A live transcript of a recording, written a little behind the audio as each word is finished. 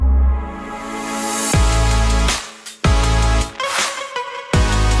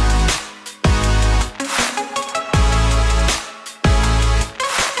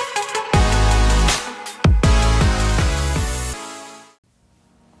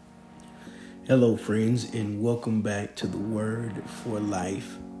Hello, friends, and welcome back to the Word for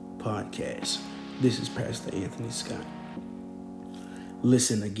Life podcast. This is Pastor Anthony Scott.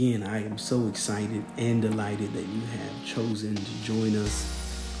 Listen, again, I am so excited and delighted that you have chosen to join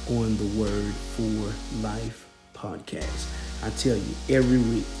us on the Word for Life podcast. I tell you, every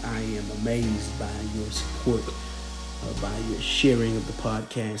week I am amazed by your support, by your sharing of the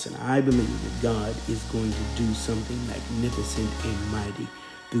podcast, and I believe that God is going to do something magnificent and mighty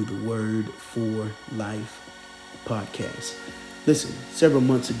through the Word for Life podcast. Listen, several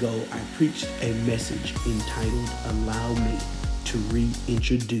months ago, I preached a message entitled, Allow Me to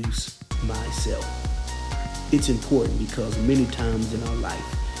Reintroduce Myself. It's important because many times in our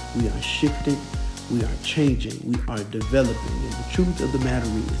life, we are shifting, we are changing, we are developing, and the truth of the matter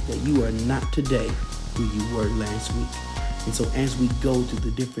is that you are not today who you were last week. And so as we go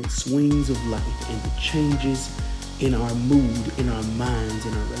through the different swings of life and the changes in our mood, in our minds,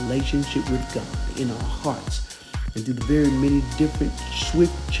 in our relationship with God, in our hearts, and through the very many different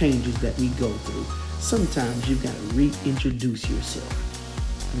swift changes that we go through, sometimes you've got to reintroduce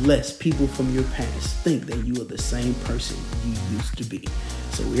yourself, lest people from your past think that you are the same person you used to be.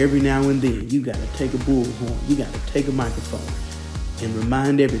 So every now and then, you got to take a bullhorn, you got to take a microphone, and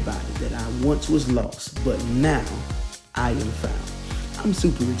remind everybody that I once was lost, but now I am found. I'm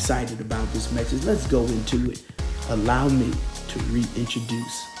super excited about this message. Let's go into it. Allow me to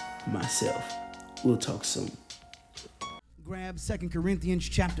reintroduce myself. We'll talk soon. Grab 2 Corinthians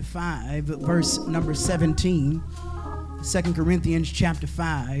chapter 5, verse number 17. 2 Corinthians chapter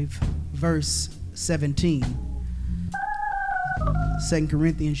 5, verse 17. 2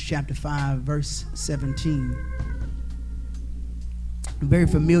 Corinthians chapter 5, verse 17. A very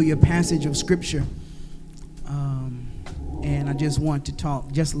familiar passage of Scripture. And I just want to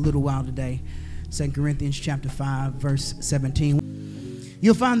talk just a little while today. 2 Corinthians chapter 5, verse 17.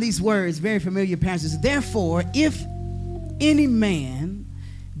 You'll find these words, very familiar passages. Therefore, if any man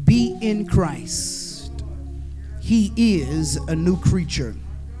be in Christ, he is a new creature.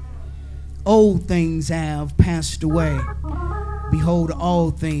 Old things have passed away. Behold,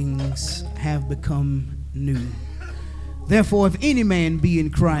 all things have become new. Therefore, if any man be in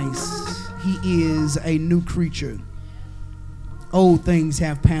Christ, he is a new creature. Old things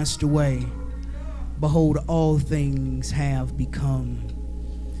have passed away. Behold, all things have become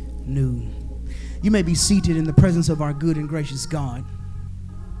new. You may be seated in the presence of our good and gracious God.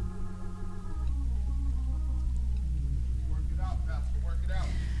 Work it out, Pastor. Work it out.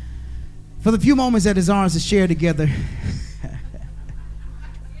 For the few moments that is ours to share together,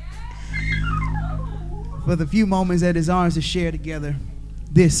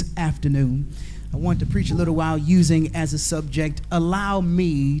 this afternoon, I want to preach a little while using as a subject, allow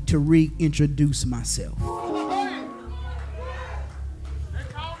me to reintroduce myself.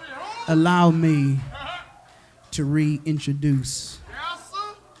 Allow me to reintroduce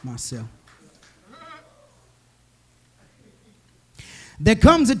myself. There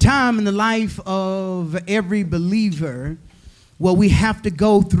comes a time in the life of every believer where we have to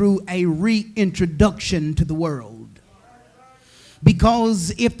go through a reintroduction to the world.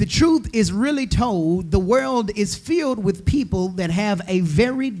 Because if the truth is really told, the world is filled with people that have a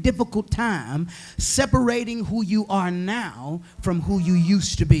very difficult time separating who you are now from who you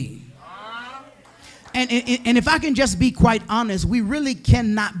used to be. And if I can just be quite honest, we really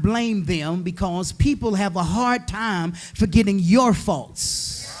cannot blame them because people have a hard time forgetting your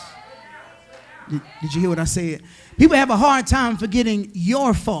faults. Did you hear what I said? People have a hard time forgetting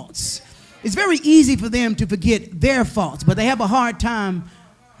your faults. It's very easy for them to forget their faults, but they have a hard time.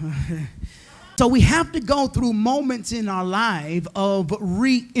 So we have to go through moments in our life of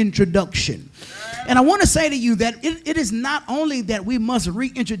reintroduction. And I want to say to you that it is not only that we must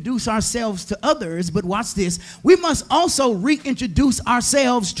reintroduce ourselves to others, but watch this, we must also reintroduce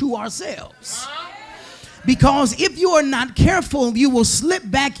ourselves to ourselves. Because if you are not careful, you will slip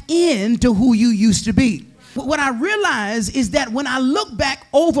back into who you used to be. What I realize is that when I look back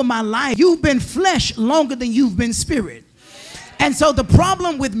over my life, you've been flesh longer than you've been spirit. And so the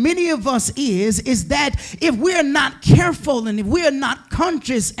problem with many of us is that if we're not careful and if we're not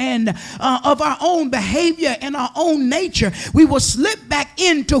conscious and of our own behavior and our own nature, we will slip back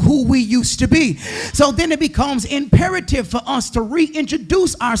into who we used to be. So then it becomes imperative for us to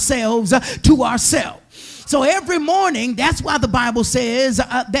reintroduce ourselves to ourselves. So every morning, that's why the Bible says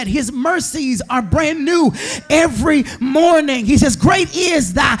that his mercies are brand new every morning. He says, great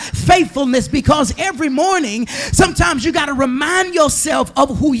is thy faithfulness, because every morning, sometimes you got to remind yourself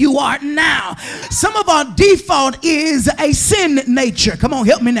of who you are now. Some of our default is a sin nature. Come on,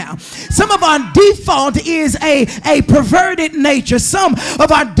 help me now. Some of our default is a perverted nature. Some of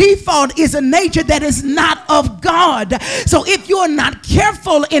our default is a nature that is not of God. So if you're not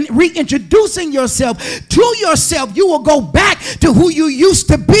careful in reintroducing yourself to yourself, you will go back to who you used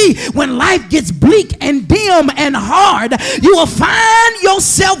to be. When life gets bleak and dim and hard, you will find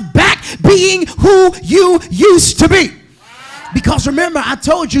yourself back being who you used to be. Because remember, I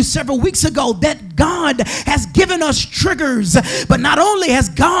told you several weeks ago that God has given us triggers. But not only has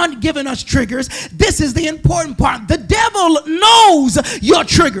God given us triggers, this is the important part. The devil knows your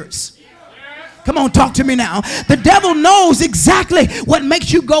triggers. Come on, talk to me now. The devil knows exactly what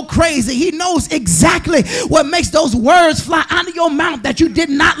makes you go crazy. He knows exactly what makes those words fly out of your mouth that you did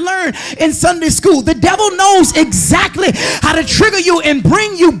not learn in Sunday school. The devil knows exactly how to trigger you and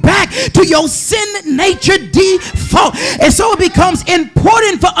bring you back to your sin nature default. And so it becomes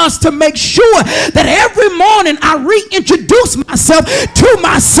important for us to make sure that every morning I reintroduce myself to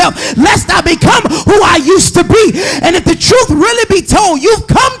myself, lest I become who I used to be. And if the truth really be told, you've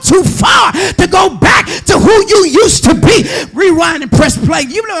come too far to go back to who you used to be. Rewind and press play.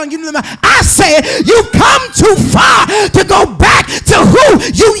 I said you've come too far to go back to who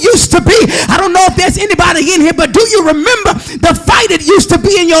you used to be. I don't know if there's anybody in here, but do you remember the fight it used to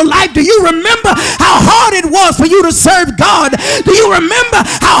be in your life? Do you remember how hard it was for you to serve God? Do you remember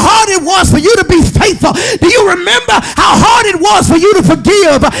how hard it was for you to be faithful? Do you remember how hard it was for you to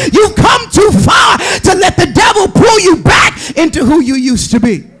forgive? You've come too far to let the devil pull you back into who you used to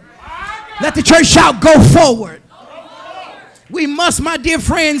be. Let the church shout, go forward. We must, my dear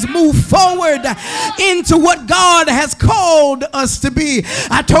friends, move forward into what God has called us to be.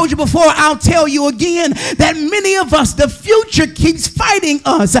 I told you before, I'll tell you again, that many of us, the future keeps fighting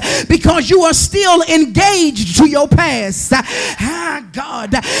us because you are still engaged to your past.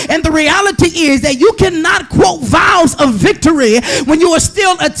 God. And the reality is that you cannot quote vows of victory when you are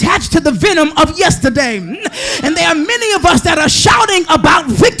still attached to the venom of yesterday. And there are many of us that are shouting about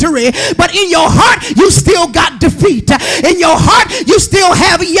victory, but in your heart, you still got defeat. In your heart, you still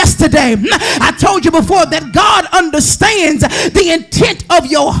have yesterday. I told you before that God understands the intent of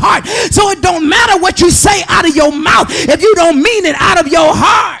your heart. So it don't matter what you say out of your mouth if you don't mean it out of your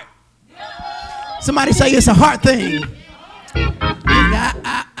heart. Somebody say it's a heart thing.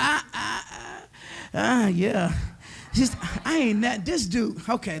 Yeah. Just, I ain't that. This dude.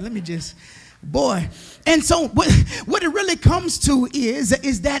 Okay, let me just. Boy. And so what it really comes to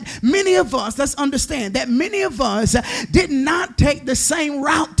is that many of us, let's understand that many of us did not take the same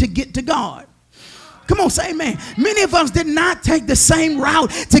route to get to God. Come on, say amen. Many of us did not take the same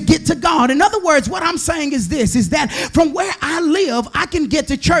route to get to God. In other words, what I'm saying is this, is that from where I live, I can get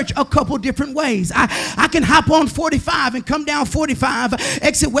to church a couple different ways. I can hop on 45 and come down 45,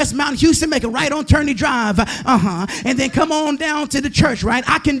 exit West Mountain, Houston, make a right on Turney Drive, and then come on down to the church, right?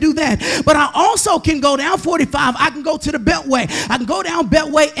 I can do that. But I also can go down 45. I can go to the Beltway. I can go down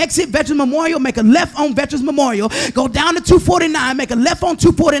Beltway, exit Veterans Memorial, make a left on Veterans Memorial, go down to 249, make a left on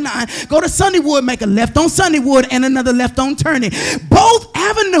 249, go to Sunnywood, make a left on Sunnywood, and another left on Turney. Both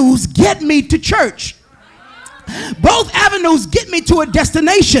avenues get me to church. Both avenues get me to a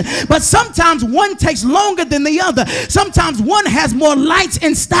destination, but sometimes one takes longer than the other. Sometimes one has more lights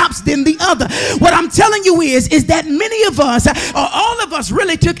and stops than the other. What I'm telling you is that many of us, or all of us,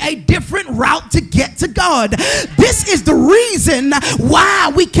 really took a different route to get to God. This is the reason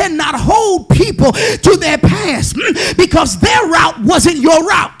why we cannot hold people to their past, because their route wasn't your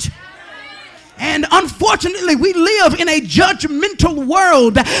route. And unfortunately, we live in a judgmental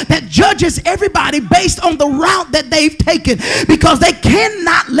world that judges everybody based on the route that they've taken, because they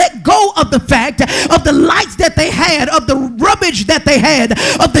cannot let go of the fact of the lights that they had, of the rubbish that they had,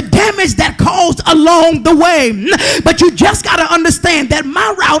 of the damage that caused along the way. But you just got to understand that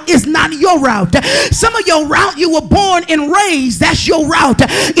my route is not your route. Some of your route, you were born and raised. That's your route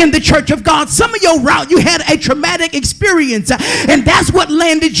in the church of God. Some of your route, you had a traumatic experience, and that's what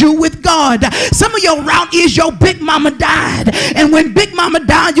landed you with God. Some of your route is your big mama died, and when big mama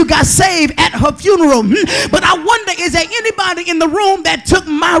died, you got saved at her funeral. But I wonder, is there anybody in the room that took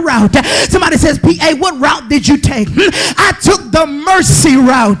my route? Somebody says, PA, what route did you take? I took took the mercy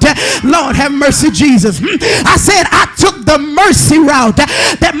route. Lord have mercy, Jesus. I said I took the mercy route.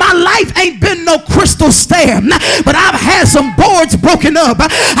 That my life ain't been no crystal stair, but I've had some boards broken up.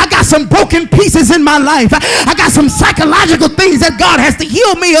 I got some broken pieces in my life. I got some psychological things that God has to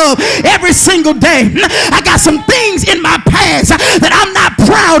heal me of every single day. I got some things in my past that I'm not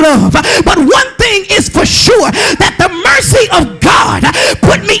proud of. But one thing is for sure, that the mercy of God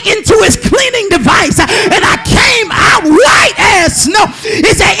put me into his cleaning device and I came out white as snow.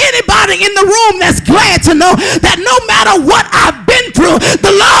 Is there anybody in the room that's glad to know that no matter what I've been through,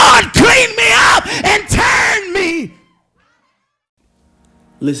 the Lord cleaned me up and turned me?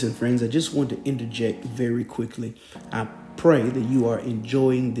 Listen, friends, I just want to interject very quickly. I pray that you are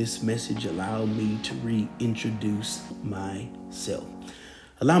enjoying this message. Allow me to reintroduce myself.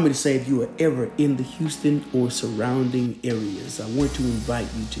 Allow me to say, if you are ever in the Houston or surrounding areas, I want to invite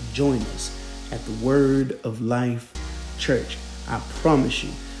you to join us at the Word of Life Church. I promise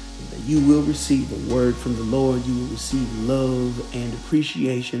you that you will receive a word from the Lord. You will receive love and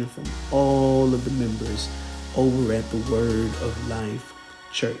appreciation from all of the members over at the Word of Life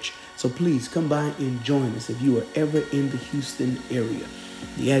Church. So please come by and join us if you are ever in the Houston area.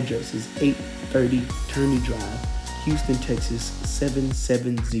 The address is 830 Turney Drive, Houston, Texas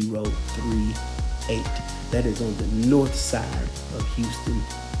 77038. That is on the north side of Houston,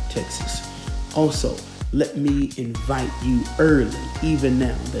 Texas. Also, let me invite you early, even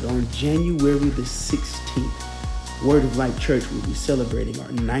now, that on January the 16th, Word of Life Church will be celebrating our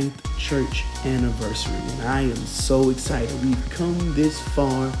 9th church anniversary. And I am so excited. We've come this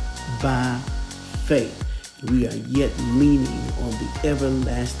far by faith. We are yet leaning on the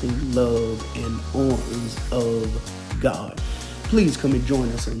everlasting love and arms of God. Please come and join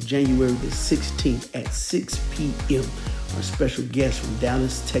us on January the 16th at 6 p.m. Our special guest from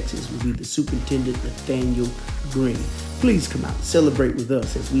Dallas, Texas will be the Superintendent Nathaniel Green. Please come out and celebrate with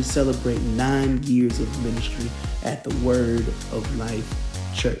us as we celebrate 9 years of ministry at the Word of Life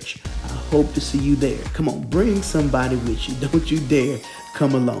Church. I hope to see you there. Come on, bring somebody with you. Don't you dare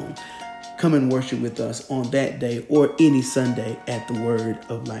come alone. Come and worship with us on that day or any Sunday at the Word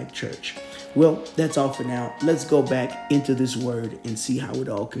of Life Church. Well, that's all for now. Let's go back into this word and see how it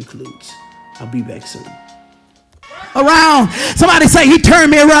all concludes. I'll be back soon. Around. Somebody say, he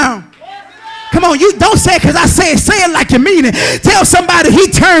turned me around. Come on, you don't say it because I say it. Say it like you mean it. Tell somebody, he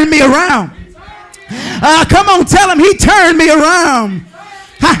turned me around. Come on, tell him he turned me around.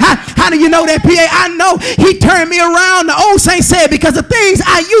 How do you know that, PA? I know he turned me around. The old saint said, because the things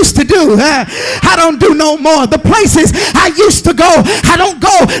I used to do, I don't do no more. The places I used to go, I don't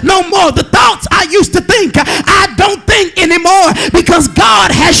go no more. The thoughts I used to think, I don't think anymore, because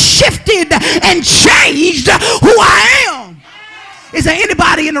God has shifted and changed who I am. Is there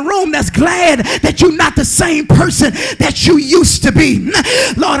anybody in the room that's glad that you're not the same person that you used to be?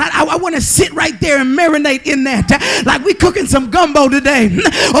 Lord, I want to sit right there and marinate in that. Like we cooking some gumbo today,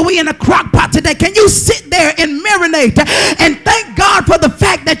 or we in a crock pot today. Can you sit there and marinate and thank God for the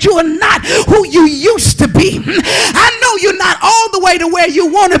fact that you are not who you used to be? I know you're not all the way to where you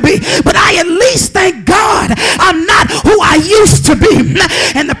want to be, but I at least thank God I'm not who I used to be.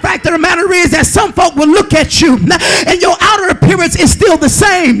 And the fact of the matter is that some folk will look at you and your outer appearance is still the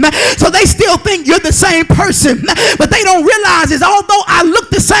same, so they still think you're the same person, but they don't realize is although I look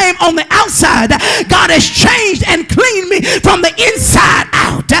the same on the outside, God has changed and cleaned me from the inside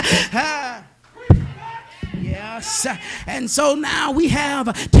out. Yes, and so now we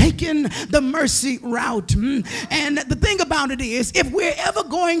have taken the mercy route. And the thing about it is, if we're ever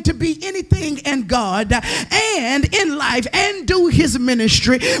going to be anything in God and in life and do his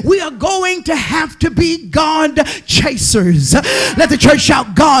ministry, we are going to have to be God chasers. Let the church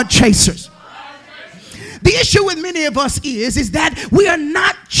shout, God chasers. The issue with many of us is that we are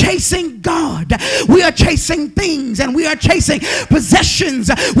not chasing God. We are chasing things and we are chasing possessions.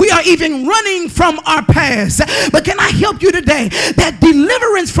 We are even running from our past. But can I help you today that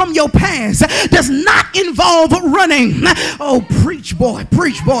deliverance from your past does not involve running? Oh, preach boy,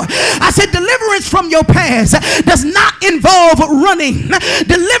 preach boy. I said deliverance from your past does not involve running.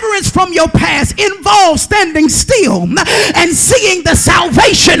 Deliverance from your past involves standing still and seeing the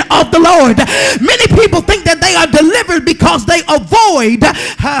salvation of the Lord. Many people think that they are delivered because they avoid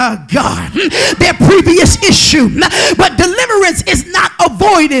God, their previous issue. But deliverance is not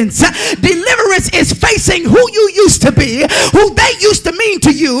avoidance. Deliverance is facing who you used to be, who they used to mean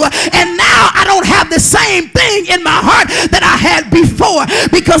to you, and now I don't have the same thing in my heart that I had before,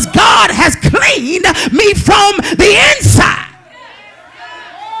 because God has cleaned me from the inside.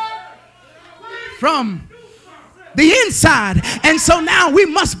 the inside. And so now we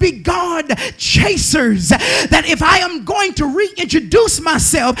must be God chasers. That if I am going to reintroduce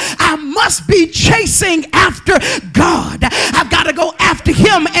myself, I must be chasing after God. I've got to go after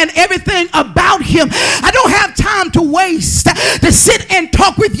him and everything about him. I don't have time to waste to sit and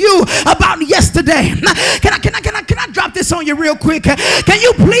talk with you about yesterday. Can I drop this on you real quick? Can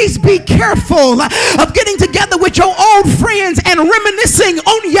you please be careful of getting together with your old friends and reminiscing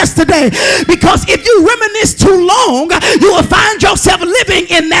on yesterday? Because if you reminisce too long, you will find yourself living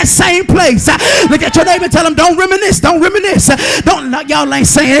in that same place. Look at your neighbor and tell them, don't reminisce, don't reminisce. Y'all ain't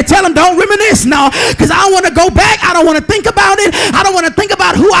saying it. Tell them, don't reminisce now, because I don't want to go back. I don't want to think about it. I don't want to think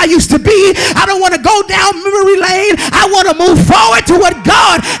about who I used to be. I don't want to go down memory lane. I want to move forward to what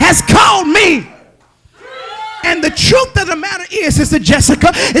God has called me. And the truth of the matter is, Sister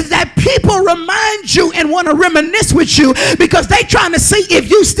Jessica, is that people remind you and want to reminisce with you because they trying to see if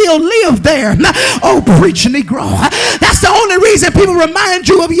you still live there. Oh, preach, Negro. That's the only reason people remind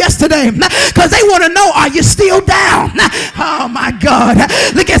you of yesterday, because they want to know, are you still down? Oh, my God.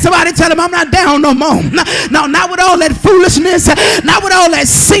 Look at somebody, tell them, I'm not down no more. No, not with all that foolishness, not with all that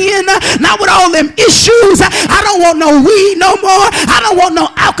sin, not with all them issues. I don't want no weed no more. I don't want no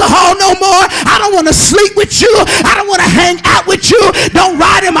alcohol no more. I don't want to sleep with you. I don't want to hang out with you. Don't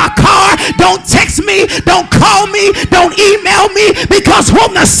ride in my car. Don't text me. Don't call me. Don't email me, because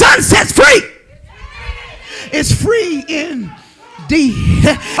whom the Son sets free is free indeed.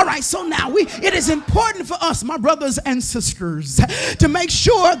 All right, so now it is important for us, my brothers and sisters, to make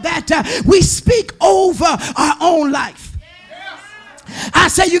sure that we speak over our own life. I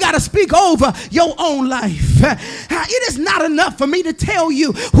say you got to speak over your own life. It is not enough for me to tell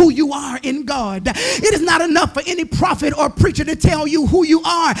you who you are in God. It is not enough for any prophet or preacher to tell you who you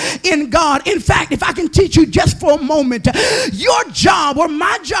are in God. In fact, if I can teach you just for a moment, your job or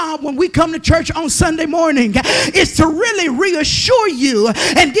my job when we come to church on Sunday morning is to really reassure you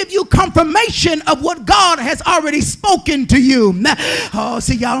and give you confirmation of what God has already spoken to you. Oh,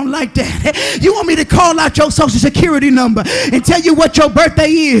 see, y'all don't like that. You want me to call out your social security number and tell you what your birthday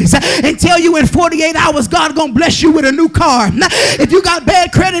is and tell you in 48 hours God gonna bless you with a new car. If you got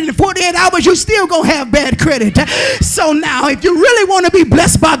bad credit in 48 hours, you still gonna have bad credit. So now if you really want to be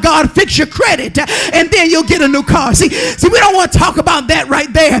blessed by God, fix your credit and then you'll get a new car. See, we don't want to talk about that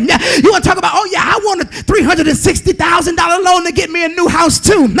right there. You want to talk about, oh yeah, I want a $360,000 loan to get me a new house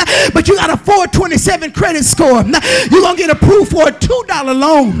too, but you got a 427 credit score. You're gonna get approved for a $2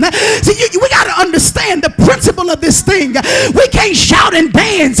 loan. See, we got to understand the principle of this thing. We can't shout and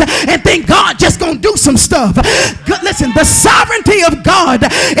dance and think God just gonna do some stuff. Listen, the sovereignty of God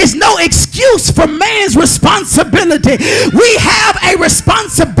is no excuse for man's responsibility. We have a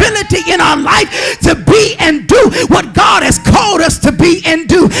responsibility in our life to be and do what God has called us to be and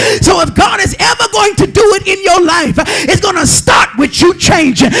do. So if God is ever going to do it in your life, it's gonna start with you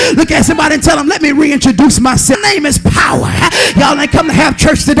changing. Look at somebody and tell them, let me reintroduce myself. My name is Power. Y'all ain't come to have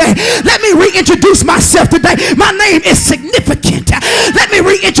church today. Let me reintroduce myself today. My name is Significant. Let me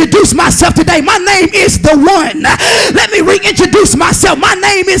reintroduce myself today. My name is The One. Let me reintroduce myself. My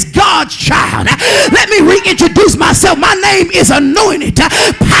name is God's Child. Let me reintroduce myself. My name is Anointed,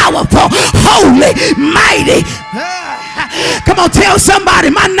 Powerful, Holy, Mighty. Come on, tell somebody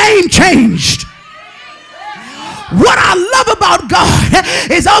my name changed. What I love about God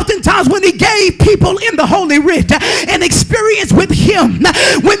is oftentimes when he gave people in the Holy Writ an experience with him,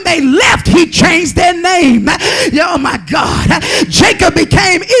 when they left, he changed their name. Oh my God. Jacob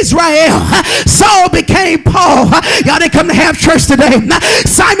became Israel. Saul became Paul. Y'all didn't come to have church today.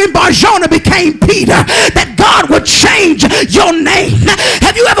 Simon Bar-Jonah became Peter. That God would change your name.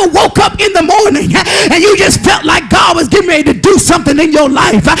 Have you ever woke up in the morning and you just felt like God was getting ready to do something in your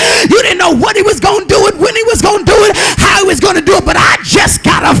life? You didn't know what he was going to do it, when he was going to do it, how he was going to do it, but I just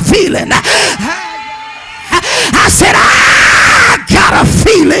got a feeling. I said, I got a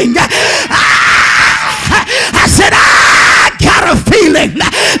feeling. I said, I got a feeling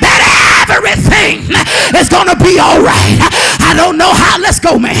that everything is going to be all right. I don't know how. Let's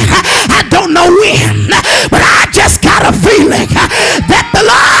go, man. I don't know when, but I just got a feeling that the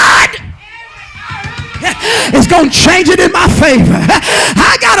Lord is going to change it in my favor.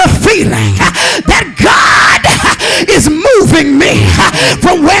 I got a feeling that God is moving me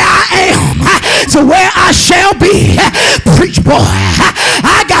from where I am to where I shall be. Preach, boy.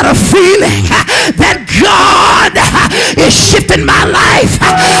 I got a feeling that God is shifting my life.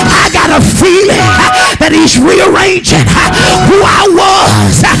 I got a feeling that he's rearranging who I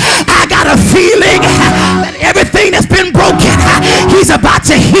was. I got a feeling that everything that's been broken, he's about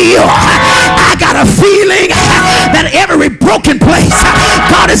to heal. I got a feeling that every broken place,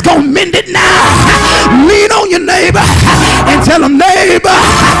 God is going to mend it now. Lean on your neighbor Tell them, neighbor,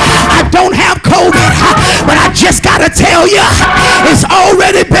 I don't have COVID, but I just got to tell you, it's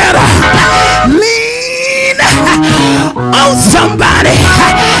already better. Lean on somebody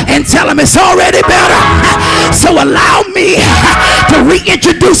and tell them it's already better. So allow me to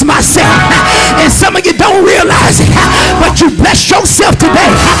reintroduce myself. And some of you don't realize it, but you blessed yourself today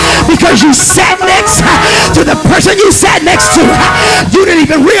because you sat next to the person you sat next to. You didn't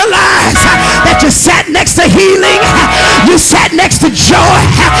even realize that you sat next to healing. You sat next to joy.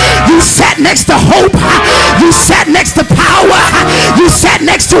 You sat next to hope. You sat next to power. You sat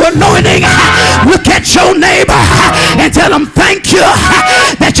next to anointing. Look at your neighbor and tell them thank you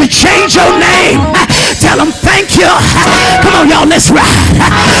that you changed your name. Tell them thank you. Come on, y'all, let's ride.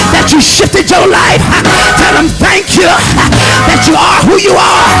 That you shifted your life. Tell them thank you that you are who you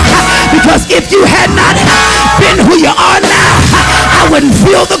are. Because if you had not been who you are now, I wouldn't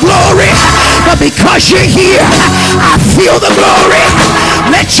feel the glory. But because you're here, I feel the glory.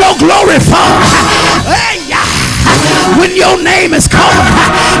 Let your glory fall. Hey, when your name is called,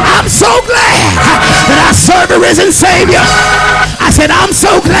 I'm so glad that I serve a risen Savior. I said, I'm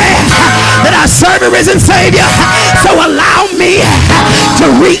so glad that I serve a risen Savior. So allow me to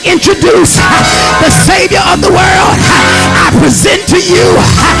reintroduce the Savior of the world. I present to you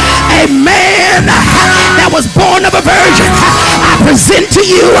a man that was born of a virgin. I present to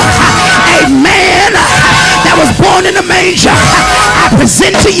you a man that was born in a manger. I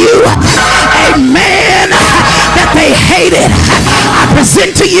present to you a man that they hated. I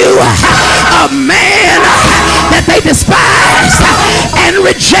present to you a man that they despised and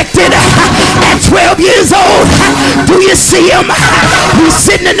rejected at 12 years old. Do you see him? He's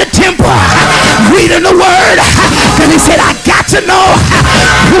sitting in the temple reading the word because he said, I got to know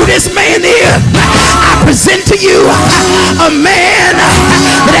who this man is. I present to you a man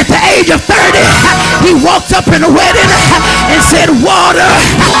that at the age of 30 he walked up in a wedding and said, water,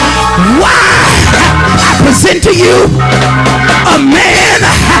 wine. I present to you a man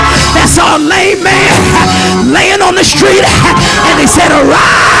that saw a lame man laying on the street and he said,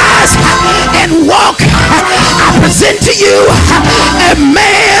 arise and walk. I present to you a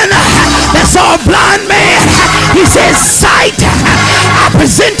man that saw a blind man. He said, sight. I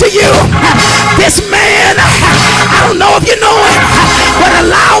present to you this man. I don't know if you know him, but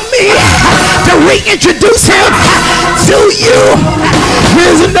allow me to reintroduce him to you.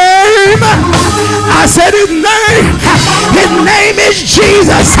 His name, I said his name is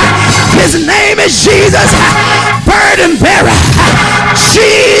Jesus. His name is Jesus. Burden bearer.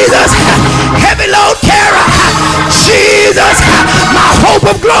 Jesus. Heavy load carrier. Jesus. My hope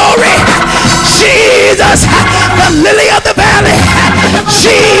of glory. Jesus. The lily of the valley.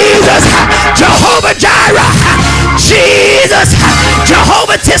 Jesus. Jehovah Jireh. Jesus.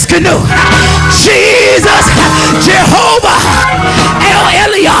 Jehovah Tiskanu. Jesus. Jehovah El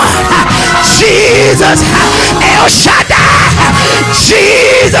Elyon. Jesus. El Shaddai.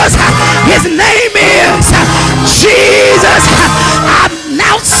 Jesus. His name is Jesus. I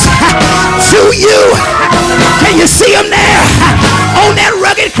announce to you. Can you see him there? On that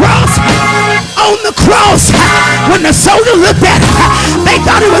rugged cross. On the cross. When the soldiers looked at him, they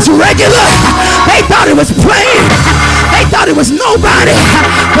thought it was regular. They thought it was plain. They thought it was nobody.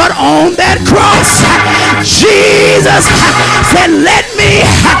 But on that cross, Jesus said, let me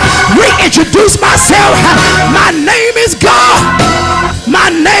reintroduce myself. My name is God. My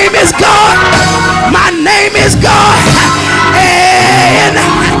name is God. My name is God. And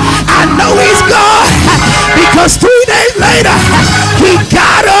I know he's God because 3 days later he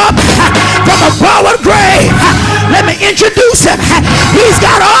got up from a borrowed grave. Let me introduce him. He's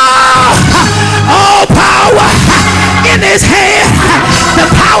got all power in his hand. The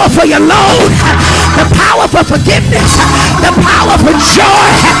power for your load, the power for forgiveness, the power for joy.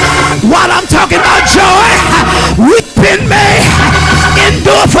 While I'm talking about joy, weeping may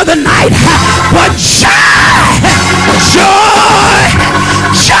endure for the night, but joy,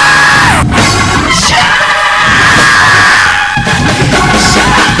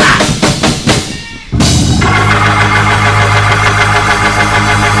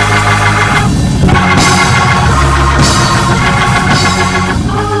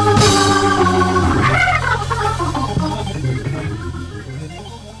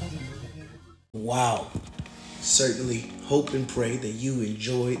 Wow. Certainly hope and pray that you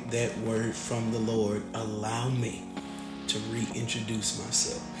enjoyed that word from the Lord. Allow me to reintroduce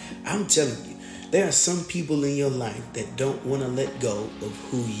myself. I'm telling you, there are some people in your life that don't want to let go of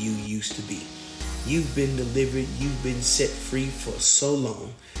who you used to be. You've been delivered, you've been set free for so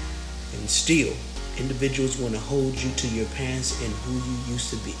long, and still individuals want to hold you to your past and who you used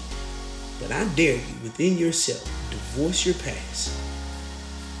to be. But I dare you, within yourself, divorce your past,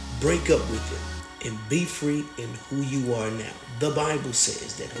 break up with it, and be free in who you are now. The Bible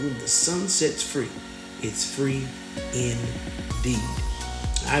says that whom the Son sets free, it's free indeed.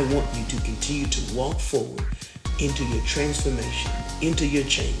 I want you to continue to walk forward into your transformation, into your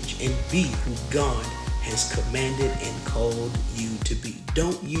change, and be who God has commanded and called you to be.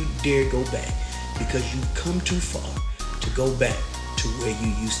 Don't you dare go back, because you've come too far to go back to where you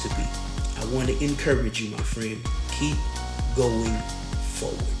used to be. I want to encourage you, my friend. Keep going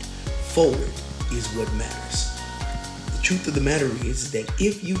forward. Forward is what matters. The truth of the matter is that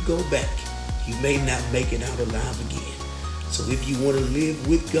if you go back, you may not make it out alive again. So if you want to live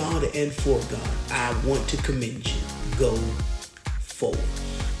with God and for God, I want to commend you. Go forward.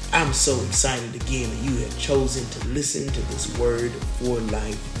 I'm so excited again that you have chosen to listen to this Word for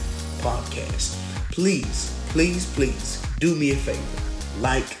Life podcast. Please, please, please do me a favor.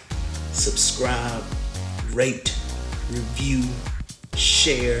 Like, subscribe, rate, review,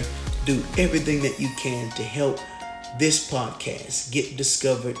 share. Do everything that you can to help this podcast get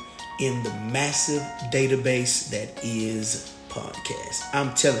discovered in the massive database that is podcasts.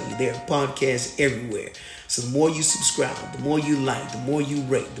 I'm telling you, there are podcasts everywhere. So the more you subscribe, the more you like, the more you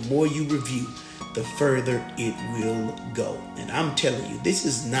rate, the more you review, the further it will go. And I'm telling you, this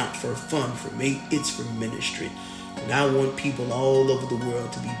is not for fun for me, it's for ministry. And I want people all over the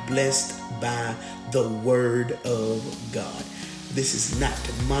world to be blessed by the Word of God. This is not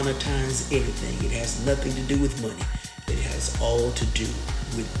to monetize anything. It has nothing to do with money. It has all to do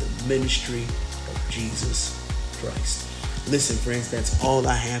with the ministry of Jesus Christ. Listen, friends, that's all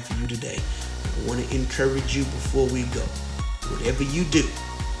I have for you today. I want to encourage you before we go. Whatever you do,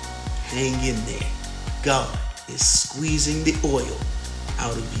 hang in there. God is squeezing the oil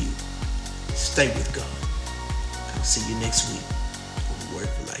out of you. Stay with God. I'll see you next week on the Word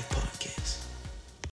for Life podcast.